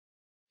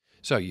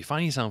So you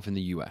find yourself in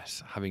the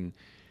US having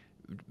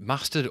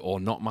mastered or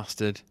not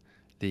mastered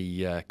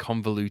the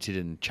convoluted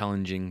and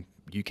challenging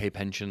UK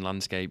pension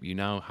landscape. You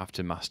now have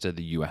to master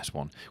the US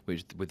one,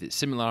 which with its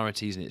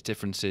similarities and its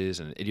differences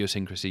and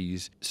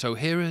idiosyncrasies. So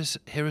here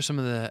are some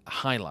of the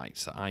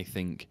highlights that I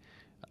think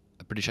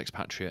a British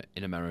expatriate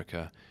in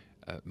America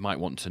might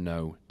want to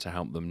know to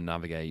help them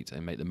navigate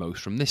and make the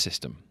most from this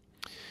system.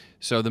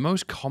 So the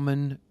most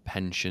common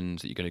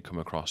pensions that you're going to come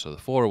across are the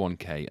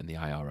 401k and the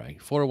IRA.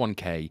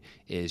 401k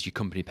is your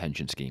company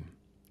pension scheme.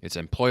 It's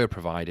employer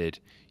provided.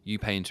 You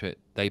pay into it,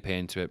 they pay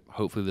into it.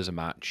 Hopefully there's a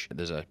match.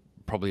 There's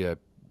probably a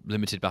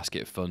limited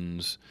basket of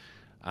funds,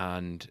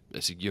 and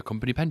it's your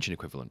company pension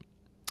equivalent.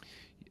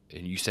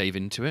 And you save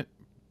into it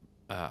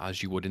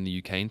as you would in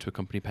the UK into a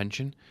company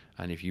pension.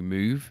 And if you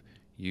move,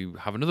 you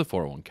have another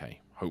 401k,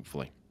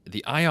 hopefully.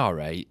 The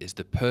IRA is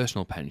the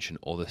personal pension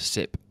or the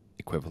SIP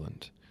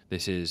equivalent.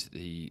 This is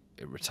the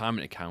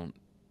retirement account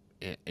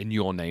in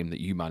your name that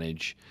you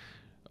manage,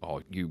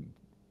 or you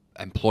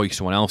employ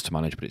someone else to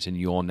manage, but it's in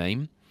your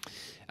name.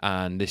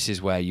 And this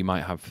is where you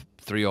might have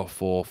 3 or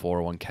 4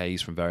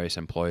 401ks from various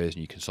employers,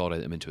 and you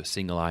consolidate them into a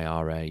single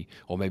IRA,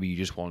 or maybe you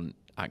just want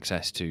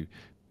access to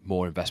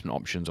more investment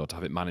options or to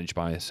have it managed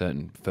by a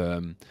certain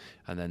firm,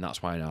 and then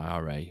that's why an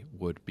IRA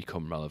would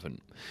become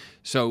relevant.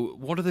 So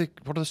what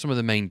are some of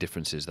the main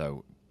differences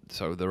though?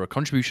 So there are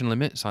contribution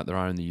limits like there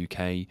are in the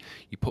UK.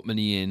 You put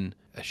money in,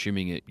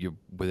 assuming you're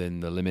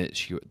within the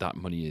limits, that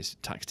money is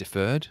tax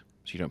deferred,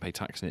 so you don't pay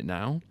tax on it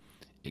now.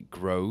 It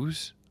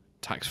grows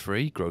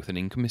tax-free. Growth in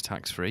income is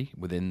tax-free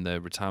within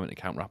the retirement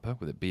account wrapper,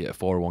 whether it be a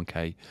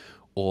 401k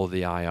or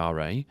the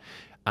IRA.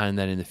 And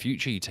then in the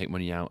future, you take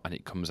money out and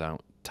it comes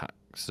out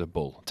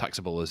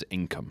taxable as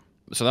income.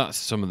 So that's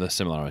some of the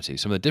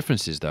similarities. Some of the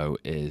differences, though,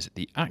 is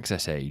the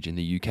access age. In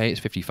the UK, it's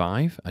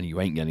 55, and you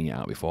ain't getting it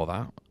out before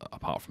that,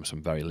 apart from some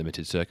very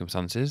limited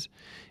circumstances.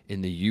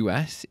 In the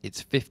US,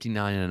 it's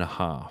 59 and a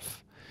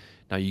half.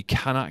 Now, you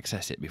can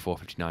access it before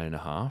 59 and a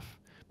half,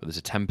 but there's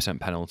a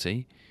 10%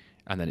 penalty,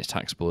 and then it's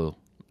taxable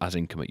as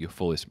income at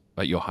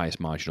your highest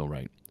marginal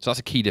rate. So that's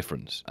a key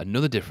difference.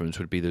 Another difference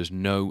would be there's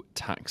no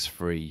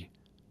tax-free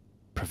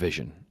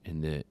provision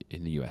in the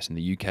US. In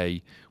the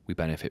UK, we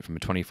benefit from a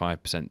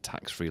 25%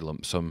 tax-free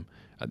lump sum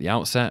at the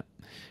outset.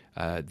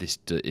 This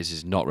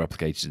is not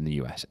replicated in the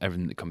US.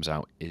 Everything that comes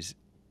out is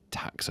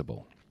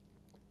taxable.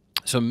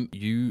 Some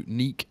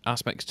unique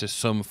aspects to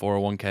some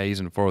 401ks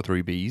and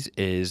 403bs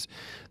is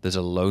there's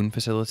a loan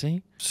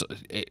facility,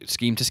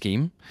 scheme to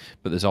scheme,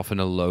 but there's often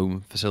a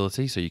loan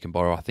facility, so you can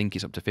borrow, I think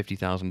it's up to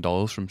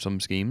 $50,000 from some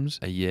schemes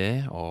a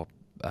year,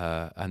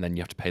 and then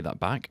you have to pay that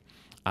back.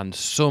 And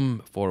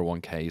some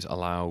 401ks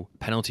allow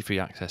penalty-free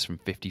access from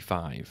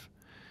 55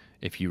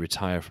 if you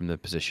retire from the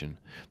position.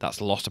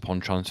 That's lost upon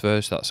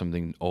transfer, so that's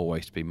something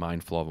always to be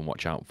mindful of and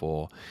watch out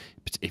for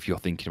if you're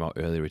thinking about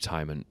early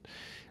retirement.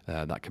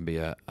 That can be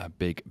a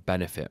big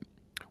benefit.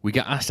 We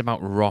get asked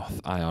about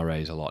Roth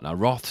IRAs a lot. Now,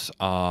 Roths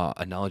are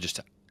analogous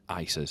to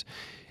ISAs.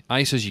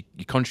 ISAs,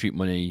 you contribute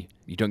money,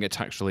 you don't get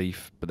tax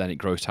relief, but then it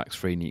grows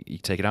tax-free and you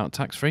take it out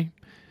tax-free.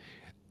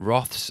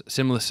 Roths,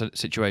 similar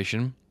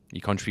situation. You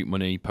contribute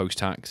money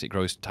post-tax, it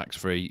grows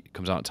tax-free, it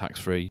comes out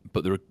tax-free,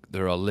 but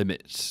there are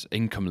limits,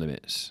 income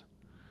limits.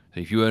 So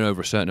if you earn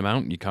over a certain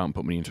amount, you can't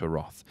put money into a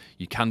Roth.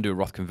 You can do a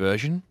Roth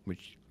conversion,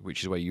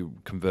 which is where you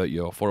convert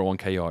your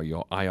 401k or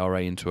your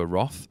IRA into a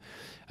Roth.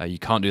 You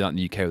can't do that in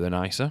the UK with an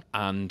ISA.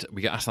 And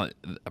we get asked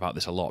about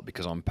this a lot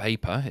because on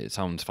paper, it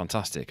sounds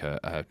fantastic.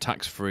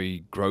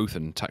 Tax-free growth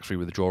and tax-free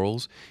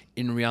withdrawals.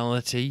 In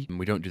reality,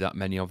 we don't do that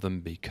many of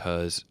them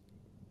because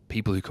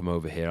people who come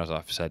over here, as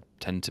I've said,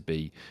 tend to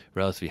be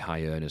relatively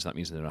high earners. That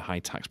means they're in a high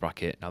tax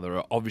bracket. Now, there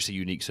are obviously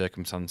unique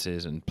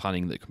circumstances and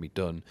planning that can be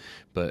done,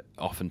 but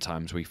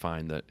oftentimes we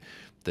find that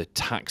the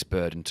tax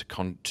burden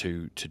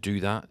to do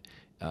that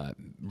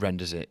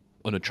renders it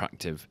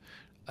unattractive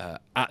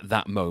at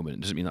that moment.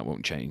 It doesn't mean that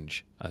won't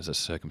change as the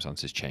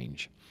circumstances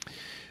change.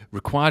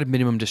 Required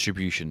minimum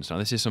distributions. Now,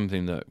 this is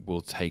something that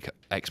will take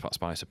expats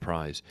by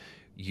surprise.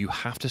 You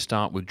have to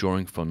start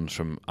withdrawing funds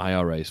from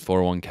IRAs,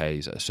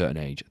 401ks at a certain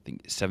age. I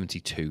think it's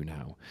 72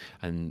 now.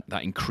 And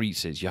that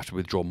increases. You have to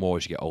withdraw more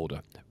as you get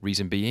older.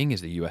 Reason being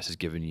is the US has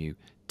given you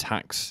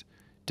tax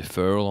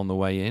deferral on the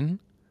way in.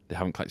 They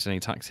haven't collected any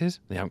taxes.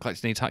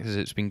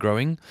 It's been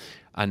growing.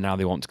 And now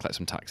they want to collect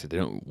some taxes. They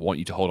don't want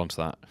you to hold on to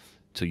that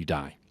till you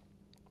die.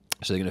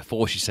 So they're going to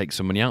force you to take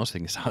some money out so they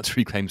can start to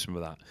reclaim some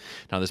of that.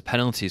 Now, there's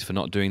penalties for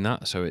not doing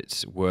that, so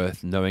it's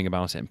worth knowing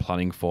about it and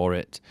planning for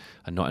it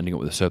and not ending up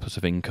with a surplus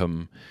of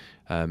income.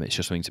 It's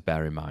just something to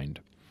bear in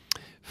mind.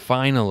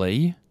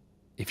 Finally,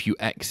 if you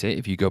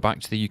go back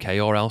to the UK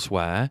or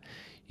elsewhere,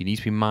 you need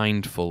to be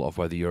mindful of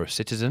whether you're a US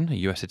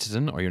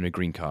citizen, or you're on a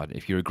green card.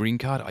 If you're a green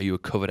card, are you a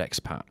covered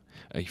expat?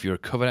 If you're a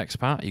covered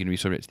expat, you're going to be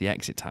subject to the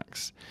exit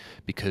tax,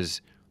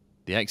 because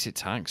the exit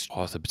tax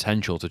has the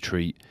potential to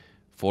treat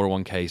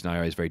 401ks and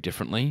IRAs very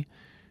differently,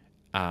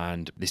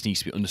 and this needs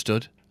to be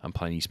understood and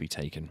planning needs to be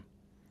taken.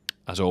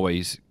 as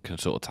always,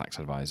 consult a tax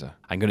advisor.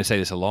 I'm going to say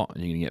this a lot, and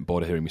you're going to get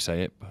bored of hearing me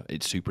say it, but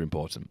it's super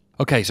important.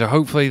 Okay, so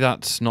hopefully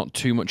that's not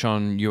too much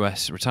on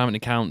US retirement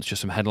accounts,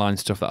 just some headline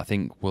stuff that I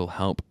think will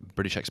help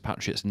British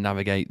expatriates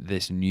navigate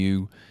this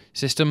new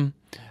system.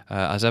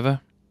 As ever,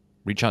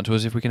 reach out to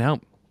us if we can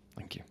help.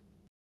 Thank you.